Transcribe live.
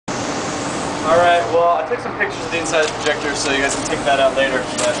Alright, well, I took some pictures of the inside of the projector so you guys can take that out later.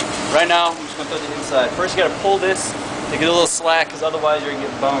 But right now, I'm just going to throw the inside. First, you got to pull this to get a little slack because otherwise you're going to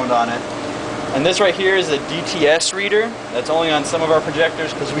get boned on it. And this right here is a DTS reader. That's only on some of our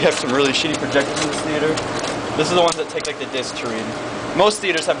projectors because we have some really shitty projectors in this theater. This is the ones that take like the disc to read. Most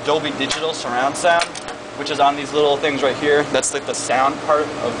theaters have Dolby Digital surround sound, which is on these little things right here. That's like the sound part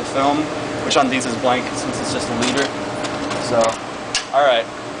of the film, which on these is blank since it's just a leader. So, alright.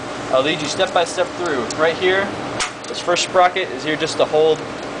 I'll lead you step by step through. Right here, this first sprocket is here just to hold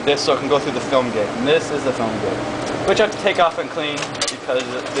this so it can go through the film gate. And this is the film gate, which I have to take off and clean because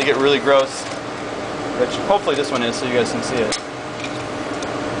they get really gross. Which hopefully this one is so you guys can see it.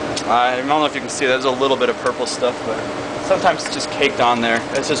 I don't know if you can see it. There's a little bit of purple stuff, but sometimes it's just caked on there.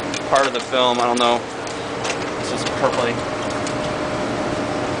 It's just part of the film. I don't know. It's just purpley.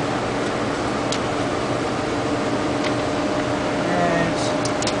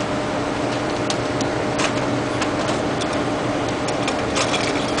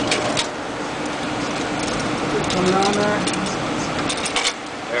 On there.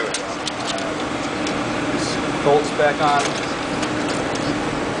 There we go. Bolts back on.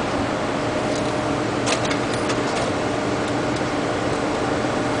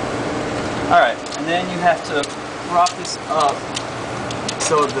 Alright, and then you have to prop this up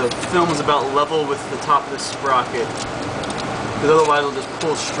so the film is about level with the top of the sprocket. Because otherwise it'll just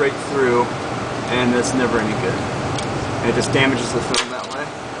pull straight through and that's never any good. And it just damages the film that way.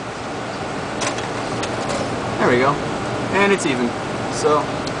 There we go. And it's even. So,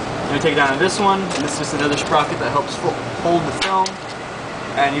 I'm going to take it down to this one, and this is just another sprocket that helps hold the film.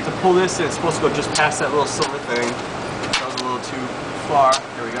 And you have to pull this, and it's supposed to go just past that little silver thing. That was a little too far.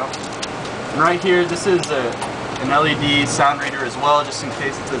 There we go. And right here, this is an LED sound reader as well, just in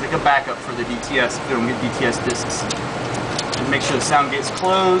case it's like a backup for the DTS, if you don't get DTS discs. And make sure the sound gate's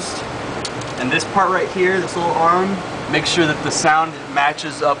closed. And this part right here, this little arm, make sure that the sound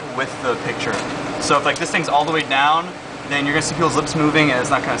matches up with the picture. So if like this thing's all the way down, then you're going to see people's lips moving and it's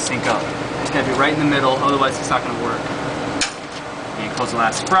not going to sync up. It's going to be right in the middle, otherwise it's not going to work. And you close the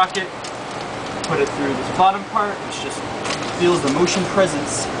last sprocket, put it through this bottom part, which just feels the motion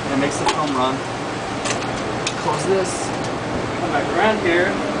presence and makes the film run. Close this, come back around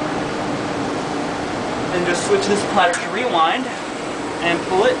here, and just switch this platter to rewind and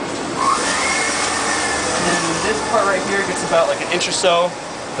pull it. And this part right here gets about like an inch or so.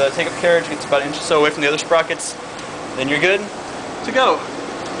 The take-up carriage gets about an inch or so away from the other sprockets. Then you're good to go.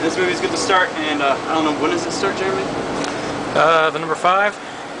 And this movie's good to start, and I don't know, when does it start, Jeremy? The number 5?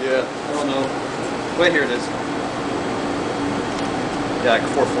 Yeah, I don't know. Wait, here it is. Yeah, like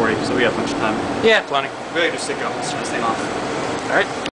 4:40, so we have a bunch of time. Yeah, plenty. We gotta just stick up and turn this thing off. Alright.